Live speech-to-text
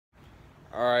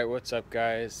Alright, what's up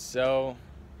guys? So,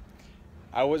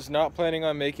 I was not planning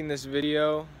on making this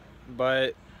video,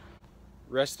 but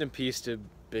rest in peace to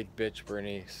big bitch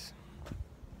Bernice.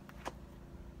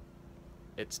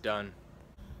 It's done.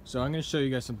 So I'm going to show you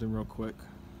guys something real quick.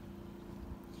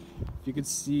 If you can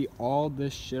see all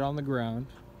this shit on the ground,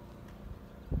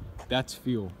 that's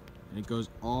fuel. And it goes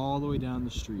all the way down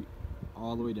the street.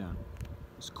 All the way down.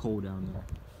 It's cold down there.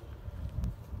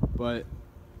 But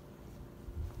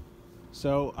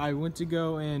so I went to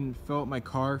go and fill up my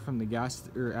car from the gas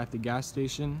at the gas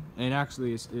station, and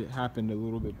actually it happened a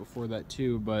little bit before that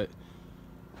too. But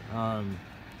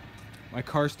my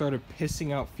car started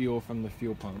pissing out fuel from the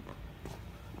fuel pump.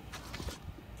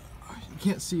 You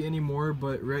can't see anymore,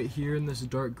 but right here in this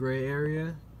dark gray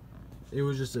area, it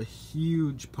was just a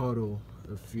huge puddle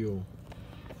of fuel.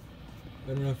 I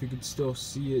don't know if you could still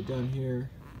see it down here.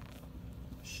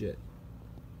 Shit.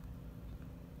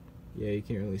 Yeah, you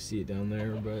can't really see it down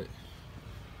there, but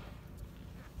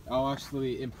I'll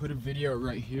actually put a video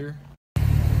right here.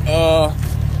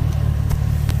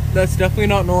 That's definitely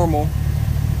not normal.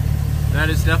 That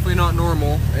is definitely not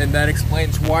normal, and that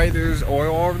explains why there's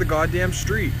oil all over the goddamn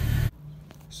street.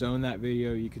 So in that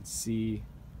video, you could see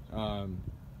all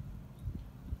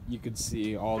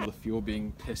the fuel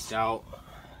being pissed out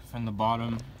from the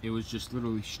bottom. It was just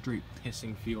literally straight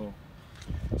pissing fuel.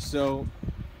 So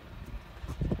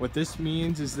what this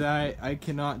means is that I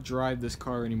cannot drive this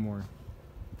car anymore.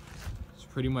 It's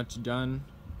pretty much done.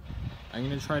 I'm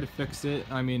gonna try to fix it.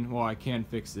 I mean, well, I can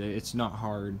fix it. It's not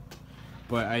hard,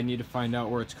 but I need to find out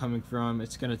where it's coming from.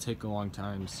 It's gonna take a long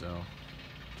time, so.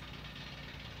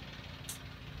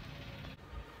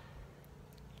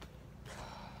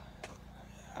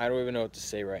 I don't even know what to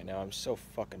say right now. I'm so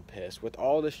fucking pissed. With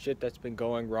all the shit that's been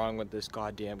going wrong with this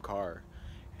goddamn car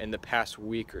in the past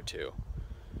week or two,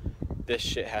 this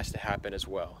shit has to happen as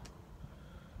well.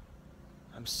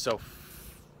 I'm so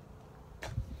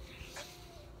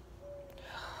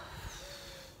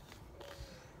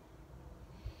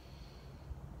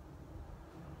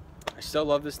I still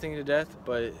love this thing to death,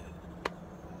 but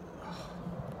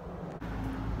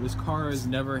this car has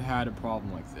never had a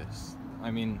problem like this.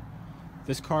 I mean,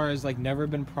 this car has like never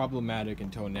been problematic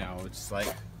until now. It's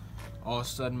like all of a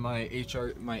sudden my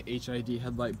HID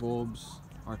headlight bulbs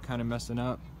are kind of messing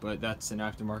up, but that's an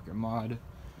aftermarket mod.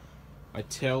 My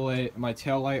tail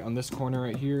light on this corner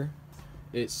right here,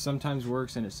 it sometimes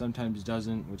works and it sometimes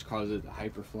doesn't, which causes it to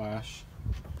hyper flash.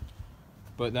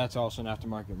 But that's also an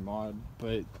aftermarket mod.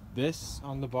 But this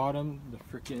on the bottom, the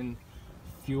freaking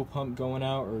fuel pump going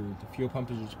out, or the fuel pump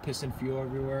is just pissing fuel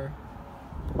everywhere.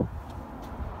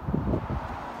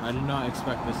 I did not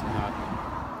expect this to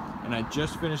happen. And I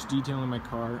just finished detailing my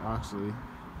car, actually.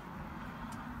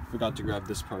 Forgot to grab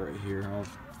this part right here. I'll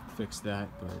fix that,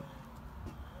 but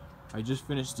I just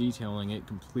finished detailing it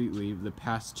completely the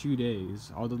past 2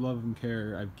 days. All the love and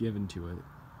care I've given to it.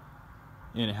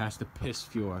 And it has to piss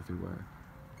fuel everywhere.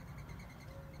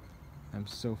 I'm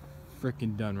so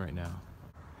freaking done right now.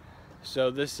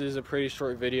 So this is a pretty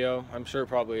short video. I'm sure it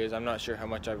probably is. I'm not sure how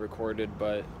much I've recorded,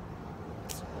 but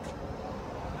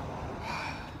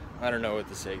I don't know what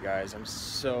to say, guys. I'm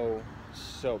so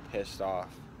pissed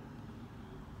off.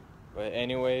 But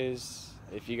anyways,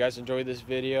 if you guys enjoyed this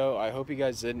video, I hope you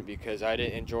guys didn't, because I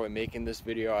didn't enjoy making this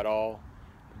video at all.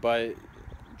 But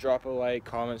drop a like,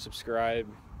 comment, subscribe.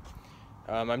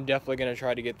 I'm definitely going to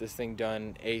try to get this thing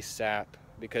done ASAP,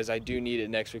 because I do need it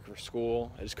next week for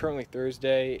school. It's currently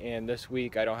Thursday, and this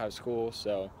week I don't have school,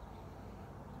 so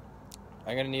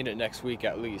I'm going to need it next week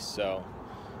at least. So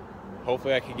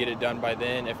hopefully I can get it done by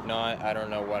then. If not, I don't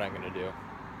know what I'm going to do.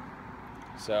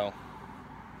 So